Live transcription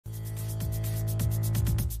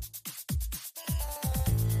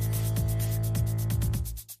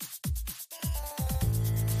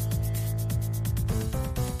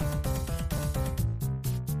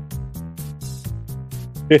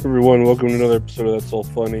Hey everyone, welcome to another episode of That's All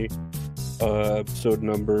Funny. Episode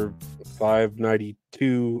number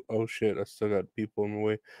 592. Oh shit, I still got people in the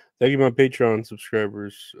way. Thank you, my Patreon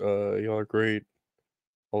subscribers. Y'all are great.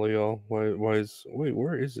 All of y'all. Why is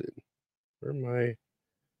where is it? Where am I?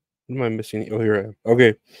 What am I missing? Oh, here I am.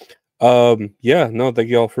 Okay. Yeah, no, thank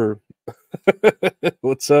y'all for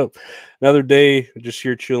what's up? Another day, just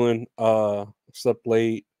here chilling. Slept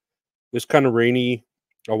late. It was kind of rainy.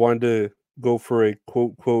 I wanted to go for a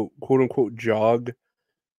quote unquote jog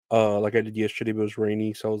like I did yesterday, but it was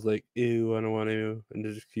rainy, so I was like, "Ew, I don't want to." And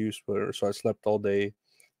there's excuse, but so I slept all day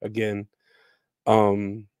again.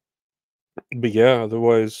 Um, but yeah,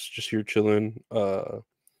 otherwise just here chilling.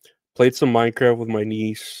 Played some Minecraft with my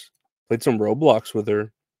niece. Played some Roblox with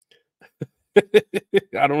her.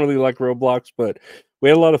 I don't really like Roblox, but we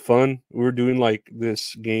had a lot of fun. We were doing like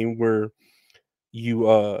this game where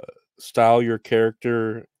you style your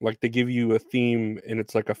character, like they give you a theme, and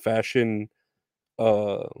it's like a fashion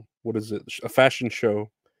uh what is it? A fashion show,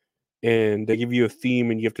 and they give you a theme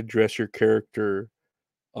and you have to dress your character,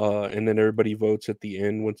 and then everybody votes at the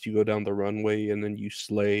end once you go down the runway, and then you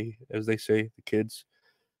slay, as they say, the kids.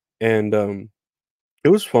 And it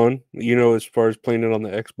was fun, as far as playing it on the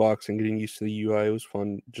Xbox and getting used to the UI. It was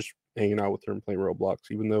fun just hanging out with her and playing Roblox,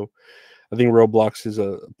 even though I think Roblox is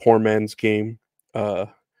a poor man's game. uh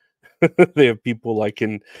they have people like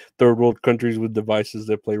in third world countries with devices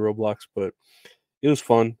that play Roblox, but it was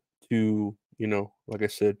fun to, like I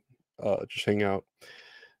said, just hang out.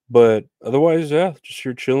 But otherwise, yeah, just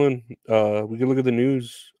here chilling. We can look at the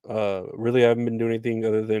news. Really, I haven't been doing anything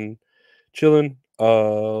other than chilling.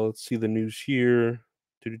 Let's see the news here.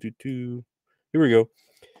 Doo-doo-doo-doo. Here we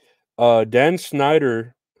go. Dan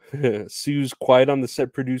Schneider sues Quiet on the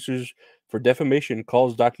Set producers for defamation,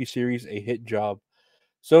 calls docuseries a hit job.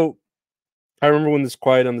 So I remember when this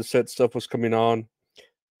Quiet on the Set stuff was coming on,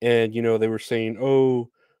 and they were saying,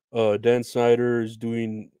 "Oh, Dan Snyder is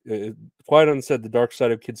doing Quiet on Set, the Dark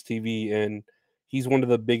Side of Kids TV," and he's one of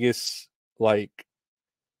the biggest like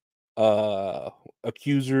uh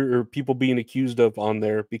accuser or people being accused of on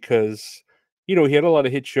there because he had a lot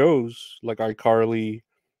of hit shows like iCarly,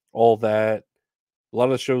 all that, a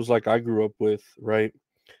lot of shows like I grew up with, right?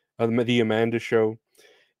 The Amanda Show,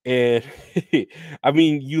 and I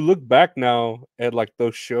mean, you look back now at like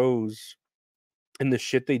those shows and the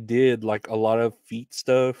shit they did, like a lot of feet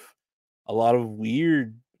stuff, a lot of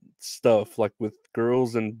weird stuff, like with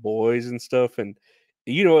girls and boys and stuff. And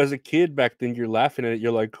as a kid back then, you're laughing at it.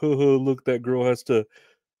 You're like, "Oh, look, that girl has to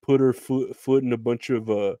put her foot in a bunch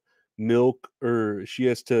of milk, or she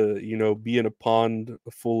has to, be in a pond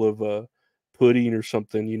full of pudding or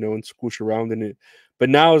something, and squish around in it." But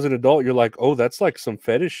now as an adult, you're like, "Oh, that's like some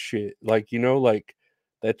fetish shit." Like, like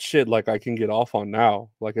that shit, like I can get off on now,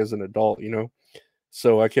 like as an adult.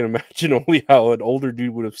 So I can imagine only how an older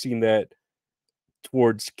dude would have seen that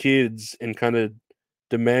towards kids and kind of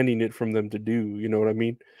demanding it from them to do, you know what I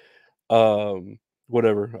mean?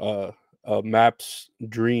 Whatever. Map's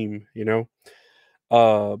dream,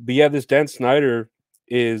 but yeah, this Dan Snyder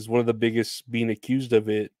is one of the biggest being accused of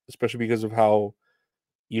it, especially because of how,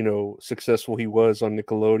 successful he was on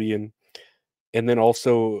Nickelodeon. And then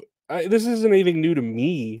also, this isn't anything new to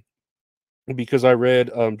me because I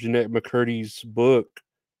read Jeanette McCurdy's book.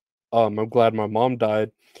 I'm glad my mom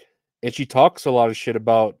died, and she talks a lot of shit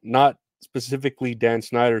about not specifically Dan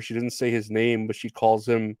Snyder. She doesn't say his name, but she calls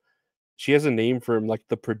him. She has a name for him, like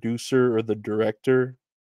the producer or the director,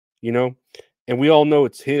 you know. And we all know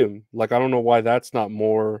it's him. Like I don't know why that's not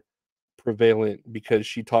more prevalent because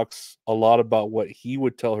she talks a lot about what he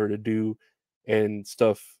would tell her to do and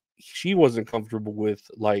stuff she wasn't comfortable with,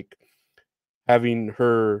 like having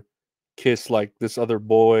her kiss like this other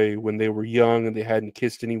boy when they were young and they hadn't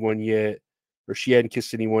kissed anyone yet, or she hadn't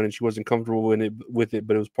kissed anyone and she wasn't comfortable in it with it,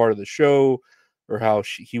 but it was part of the show, or how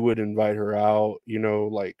he would invite her out,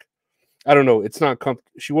 like I don't know, it's not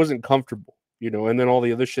she wasn't comfortable, and then all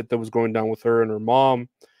the other shit that was going down with her and her mom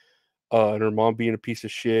being a piece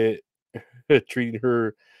of shit, treating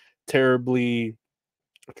her terribly,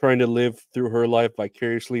 trying to live through her life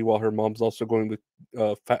vicariously while her mom's also going with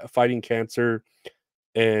fighting cancer,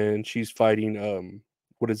 and she's fighting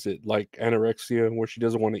what is it, like anorexia, where she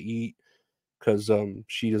doesn't want to eat because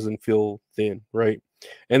she doesn't feel thin, right?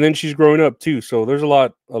 And then she's growing up too, so there's a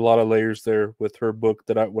lot of layers there with her book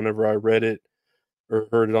that I whenever I read it or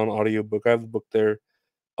heard it on audiobook. I have the book there.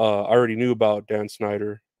 I already knew about Dan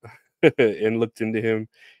Snyder and looked into him,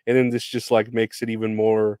 and then this just like makes it even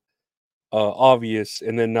more obvious.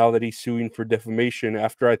 And then now that he's suing for defamation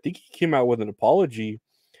after I think he came out with an apology,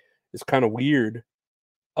 it's kind of weird.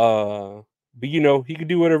 But he can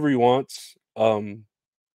do whatever he wants.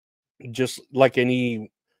 just like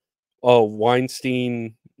any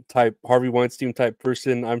Weinstein Harvey Weinstein type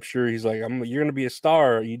person. I'm sure he's like, you're gonna be a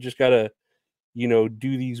star. You just gotta, do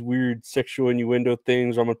these weird sexual innuendo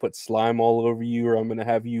things. Or I'm gonna put slime all over you, or I'm gonna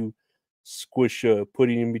have you squish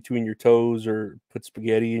pudding in between your toes, or put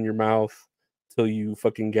spaghetti in your mouth till you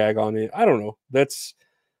fucking gag on it. I don't know. That's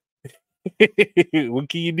what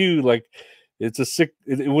can you do? Like,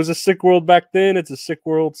 it was a sick world back then. It's a sick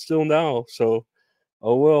world still now. So,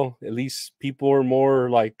 oh well. At least people are more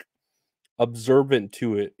like observant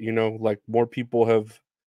to it. Like more people have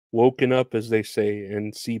woken up, as they say,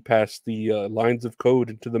 and see past the lines of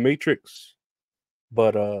code into the matrix.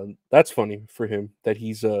 But that's funny for him that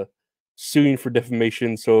he's suing for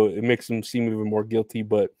defamation, so it makes him seem even more guilty.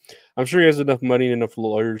 But I'm sure he has enough money and enough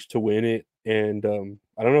lawyers to win it, and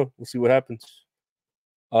I don't know. We'll see what happens.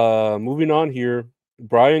 Moving on here,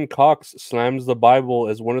 Brian Cox slams the Bible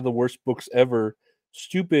as one of the worst books ever.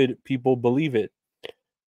 Stupid people believe it.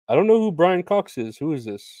 I don't know who Brian Cox is. Who is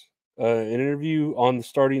this? An interview on the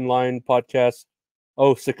Starting Line podcast.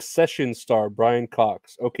 Oh, Succession star Brian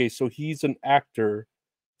Cox. Okay, so he's an actor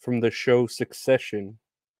from the show Succession,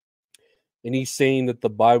 and he's saying that the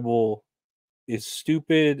Bible is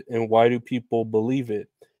stupid and why do people believe it?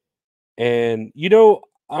 And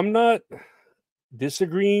I'm not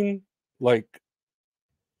disagreeing. Like,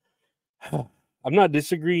 I'm not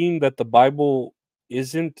disagreeing that the Bible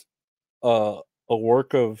isn't uh, a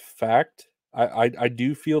work of fact. I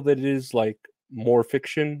do feel that it is like more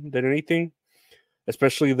fiction than anything,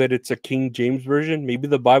 especially that it's a King James version. Maybe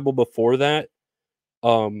the Bible before that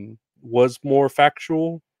was more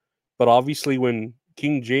factual, but obviously when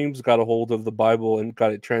King James got a hold of the Bible and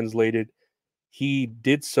got it translated, he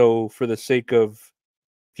did so for the sake of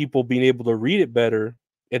people being able to read it better,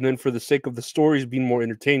 and then for the sake of the stories being more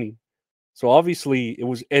entertaining. So obviously it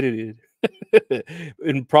was edited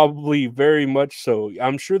and probably very much so.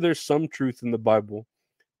 I'm sure there's some truth in the Bible,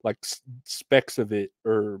 like specks of it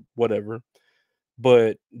or whatever.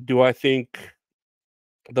 But do I think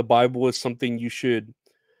the Bible is something you should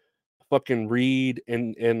fucking read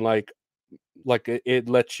and like it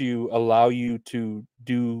lets you allow you to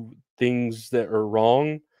do things that are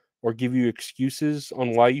wrong or give you excuses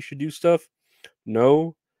on why you should do stuff?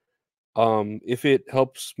 No. If it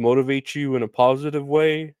helps motivate you in a positive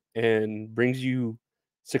way and brings you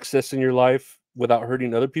success in your life without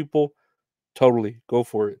hurting other people, totally go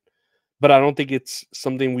for it. But I don't think it's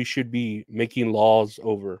something we should be making laws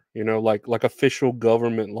over, like official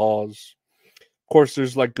government laws. Of course,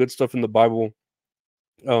 there's like good stuff in the Bible,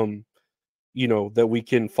 um, that we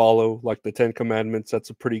can follow, like the Ten Commandments. That's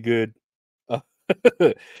a pretty good uh,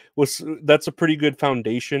 that's a pretty good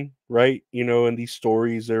foundation, right? And these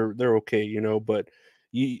stories they're okay, but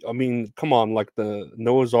I mean, come on, like the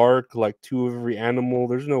Noah's Ark, like two of every animal.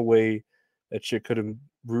 There's no way that shit could have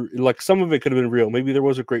like some of it could have been real. Maybe there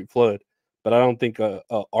was a great flood, but I don't think a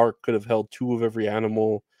ark could have held two of every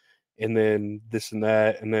animal, and then this and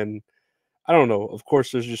that, and then I don't know. Of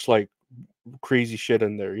course, there's just like crazy shit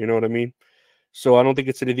in there. You know what I mean? So I don't think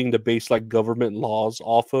it's anything to base like government laws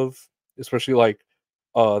off of, especially like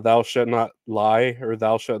thou shalt not lie or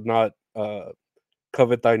thou shalt not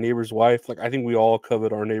covet thy neighbor's wife. Like I think we all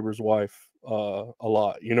covet our neighbor's wife a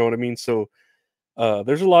lot. You know what I mean? So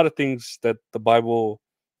there's a lot of things that the Bible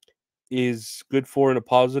is good for in a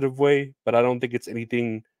positive way, but I don't think it's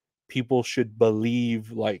anything people should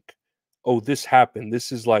believe like, oh, this happened.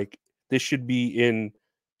 This should be in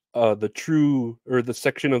the true or the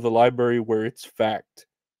section of the library where it's fact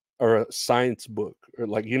or a science book or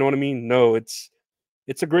like you know what I mean? No, it's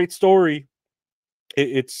a great story.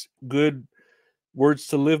 It's good words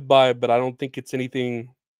to live by, but I don't think it's anything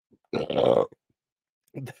not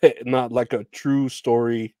like a true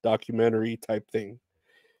story documentary type thing.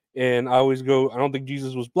 And I always go, I don't think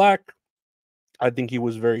Jesus was black. I think he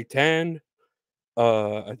was very tan.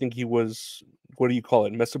 I think he was what do you call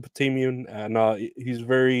it? Mesopotamian, and he's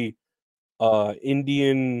very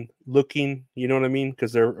Indian looking, you know what I mean?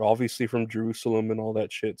 Because they're obviously from Jerusalem and all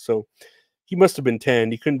that shit. So he must have been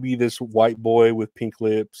tanned. He couldn't be this white boy with pink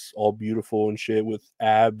lips, all beautiful and shit with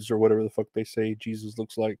abs or whatever the fuck they say Jesus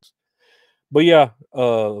looks like. But yeah,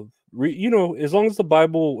 as long as the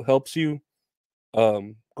Bible helps you,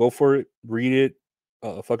 go for it, read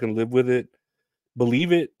it, fucking live with it,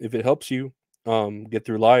 believe it if it helps you, get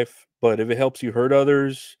through life. But if it helps you hurt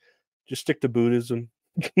others, just stick to Buddhism.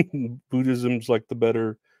 Buddhism's like the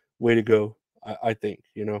better way to go, I think,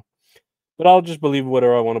 But I'll just believe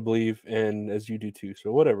whatever I want to believe, and as you do too.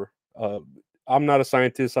 So whatever. I'm not a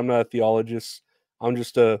scientist. I'm not a theologist. I'm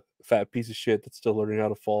just a fat piece of shit that's still learning how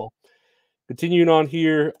to fall. Continuing on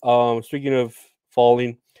here. Speaking of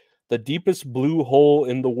falling, The deepest blue hole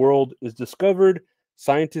in the world is discovered.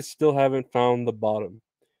 Scientists still haven't found the bottom.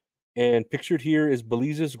 And pictured here is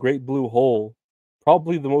Belize's Great Blue Hole,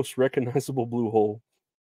 probably the most recognizable blue hole.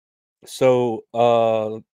 So,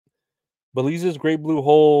 Belize's Great Blue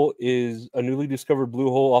Hole is a newly discovered blue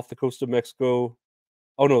hole off the coast of Mexico.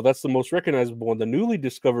 Oh no, that's the most recognizable one. The newly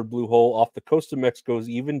discovered blue hole off the coast of Mexico is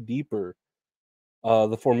even deeper.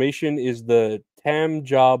 The formation is the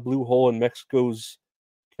Tamja Blue Hole in Mexico's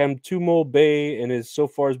Camtumo Bay and is so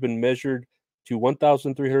far has been measured to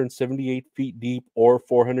 1,378 feet deep or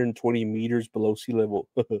 420 meters below sea level.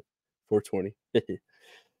 420.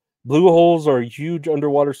 Blue holes are huge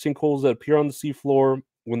underwater sinkholes that appear on the seafloor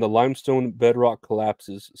when the limestone bedrock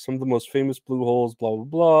collapses. Some of the most famous blue holes, blah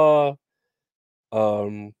blah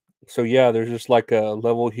blah. So yeah, there's just like a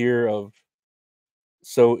level here of,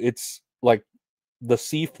 so it's like the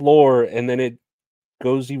sea floor, and then it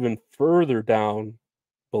goes even further down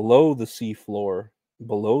below the sea floor,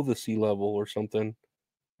 below the sea level or something.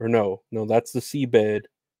 Or no, that's the seabed,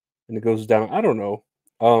 and it goes down. I don't know.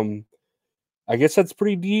 I guess that's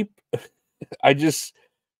pretty deep. I just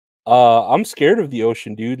I'm scared of the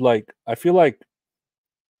ocean, dude. Like I feel like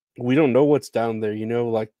we don't know what's down there,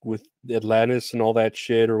 like with Atlantis and all that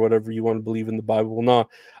shit or whatever you want to believe in the Bible. No,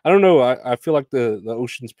 I don't know. I feel like the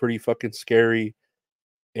ocean's pretty fucking scary.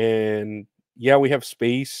 And yeah, we have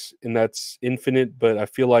space and that's infinite, but I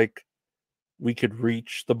feel like we could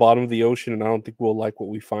reach the bottom of the ocean and I don't think we'll like what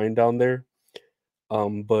we find down there.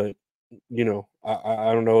 But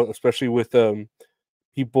I don't know, especially with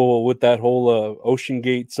people with that whole Ocean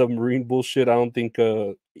Gate submarine bullshit. I don't think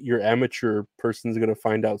your amateur person's gonna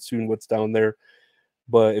find out soon what's down there.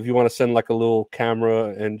 But if you want to send like a little camera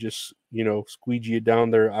and just squeegee it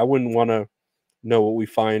down there, I wouldn't want to know what we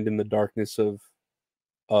find in the darkness of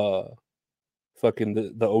uh fucking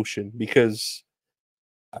the ocean, because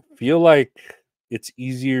I feel like it's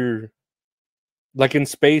easier. Like in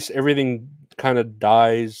space, everything kind of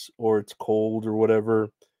dies or it's cold or whatever.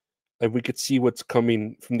 Like we could see what's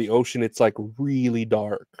coming from the ocean. It's like really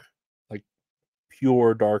dark, like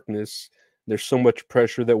pure darkness. There's so much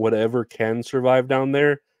pressure that whatever can survive down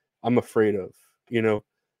there, I'm afraid of.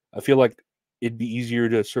 I feel like it'd be easier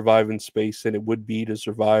to survive in space than it would be to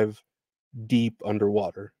survive deep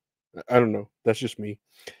underwater. I don't know. That's just me.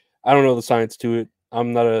 I don't know the science to it.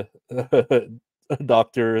 I'm not a, a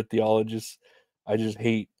doctor, a theologist. I just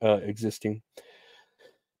hate existing.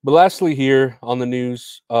 But lastly, here on the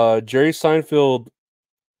news, Jerry Seinfeld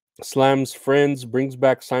slams Friends, brings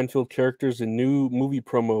back Seinfeld characters in new movie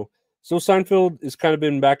promo. So Seinfeld has kind of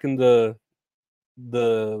been back in the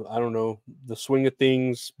I don't know, the swing of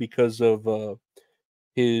things because of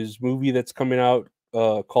his movie that's coming out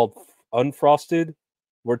called Unfrosted,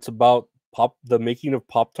 where it's about the making of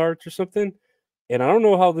Pop-tarts or something. And I don't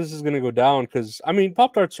know how this is gonna go down because I mean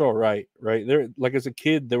Pop-tarts are all right, right? They're like, as a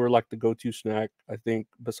kid, they were like the go-to snack, I think,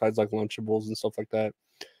 besides like Lunchables and stuff like that.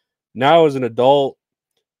 Now as an adult,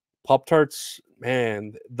 Pop-tarts,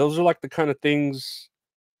 man, those are like the kind of things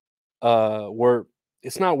where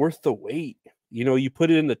it's not worth the wait. You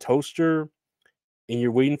put it in the toaster and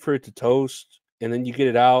you're waiting for it to toast, and then you get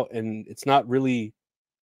it out and it's not really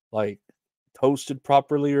like toasted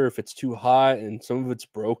properly, or if it's too hot and some of it's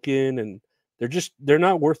broken, and they're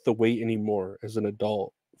not worth the wait anymore as an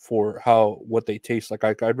adult for what they taste like.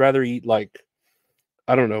 I'd rather eat like,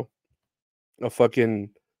 I don't know, a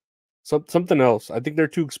fucking something else. I think they're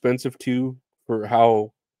too expensive too for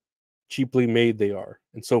how cheaply made they are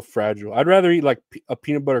and so fragile. I'd rather eat like a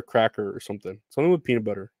peanut butter cracker or something with peanut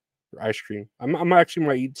butter or ice cream. I'm actually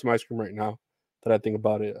might eat some ice cream right now that I think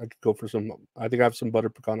about it. I could go for some. I think I have some butter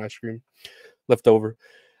pecan ice cream left over.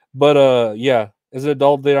 But yeah, as an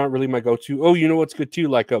adult, they aren't really my go-to. Oh, you know what's good too?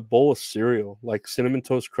 Like a bowl of cereal, like Cinnamon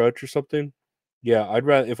Toast Crunch or something. Yeah, I'd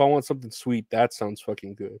rather, if I want something sweet, that sounds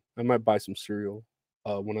fucking good. I might buy some cereal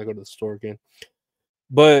when I go to the store again.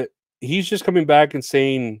 But he's just coming back and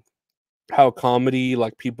saying how comedy,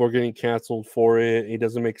 like people are getting canceled for it. It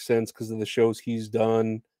doesn't make sense because of the shows he's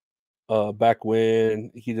done back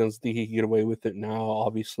when. He doesn't think he can get away with it now,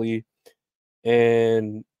 obviously.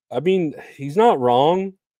 And I mean, he's not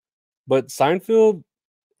wrong, but Seinfeld,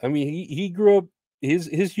 I mean, he grew up, his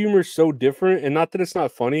humor is so different, and not that it's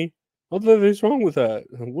not funny. What the is wrong with that?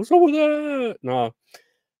 What's up with that? Nah,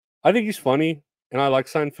 I think he's funny, and I like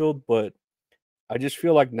Seinfeld, but I just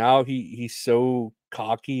feel like now he's so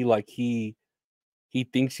cocky, like he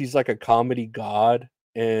thinks he's like a comedy god,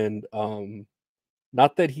 and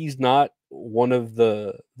not that he's not one of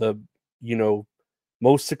the you know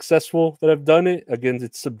most successful that have done it. Again,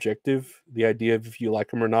 it's subjective, the idea of if you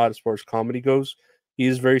like him or not as far as comedy goes. He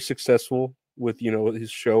is very successful, with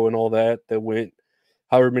his show and all that went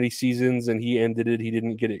however many seasons, and he ended it. He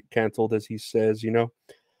didn't get it canceled, as he says.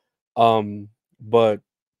 But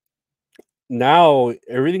now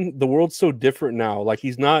the world's so different now. Like,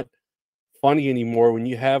 he's not funny anymore. When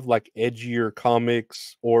you have like edgier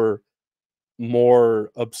comics or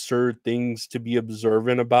more absurd things to be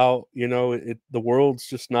observant about, the world's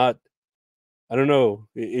just not. I don't know.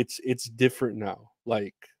 It's different now.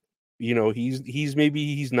 Like, he's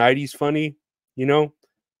 90s funny, you know.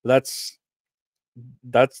 That's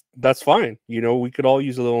that's fine. We could all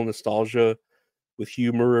use a little nostalgia with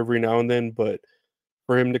humor every now and then, but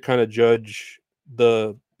for him to kind of judge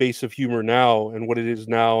the base of humor now and what it is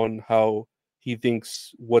now and how he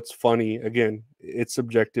thinks what's funny, again, it's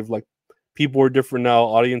subjective. Like, people are different now,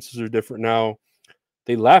 audiences are different now.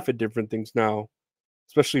 They laugh at different things now,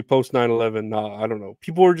 especially post 9/11. I don't know.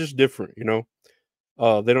 People are just different. They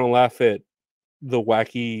don't laugh at the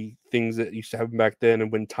wacky things that used to happen back then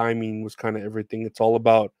and when timing was kind of everything. It's all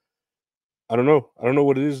about, I don't know. I don't know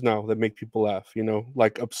what it is now that make people laugh.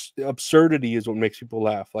 Like, absurdity is what makes people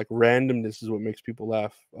laugh. Like, randomness is what makes people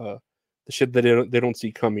laugh. The shit that they don't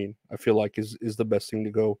see coming, I feel like is the best thing to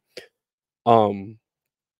go. But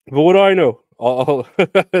what do I know?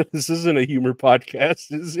 This isn't a humor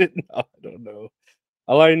podcast, is it? No, I don't know.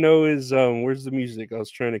 All I know is, where's the music? I was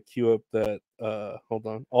trying to cue up that. Hold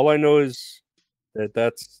on. All I know is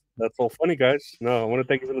that's all funny, guys. No, I want to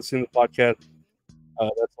thank you for listening to the podcast.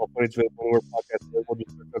 That's all funny. It's available anywhere podcast available.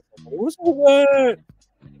 Just search That's All Funny. What's what?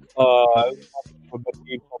 I was talking about a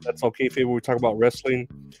game called That's Okay Favorite. We talk about wrestling.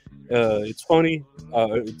 It's funny.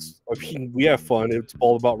 We have fun. It's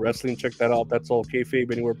all about wrestling. Check that out. That's all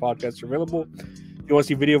kayfabe. Anywhere podcasts are available. If you want to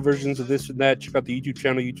see video versions of this and that, check out the YouTube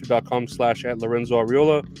channel, youtube.com/@Lorenzo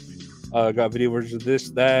Ariola. Got video versions of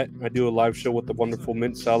this, that. I do a live show with the wonderful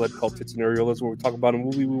mint salad called Tits and Areolas, where we talk about a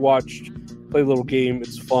movie we watched, play a little game.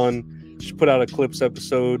 It's fun. Just put out a clips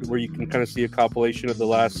episode where you can kind of see a compilation of the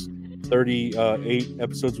last 38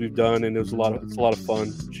 episodes we've done, and it's a lot of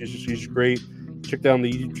fun. She's great. Check down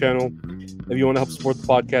the YouTube channel. If you want to help support the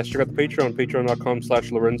podcast, check out the Patreon,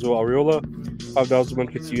 patreon.com/Lorenzo Ariola. $5 a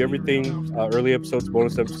month gets you everything. Early episodes,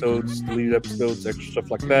 bonus episodes, deleted episodes, extra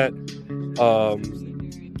stuff like that.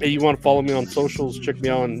 Hey, you want to follow me on socials, check me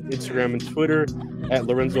out on Instagram and Twitter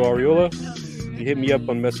 @Lorenzo Ariola. You hit me up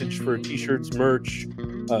on message for t-shirts, merch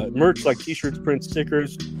like t-shirts, prints,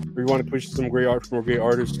 stickers, or you want to push some great art from a great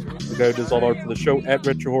artist, the guy who does all the art for the show,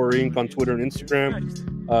 @Retro Horror Inc. on Twitter and Instagram.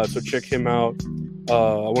 So check him out. I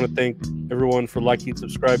want to thank everyone for liking,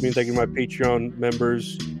 subscribing, thanking my Patreon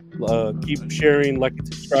members. Keep sharing, liking,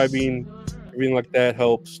 subscribing. Everything like that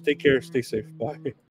helps. Take care. Stay safe. Bye.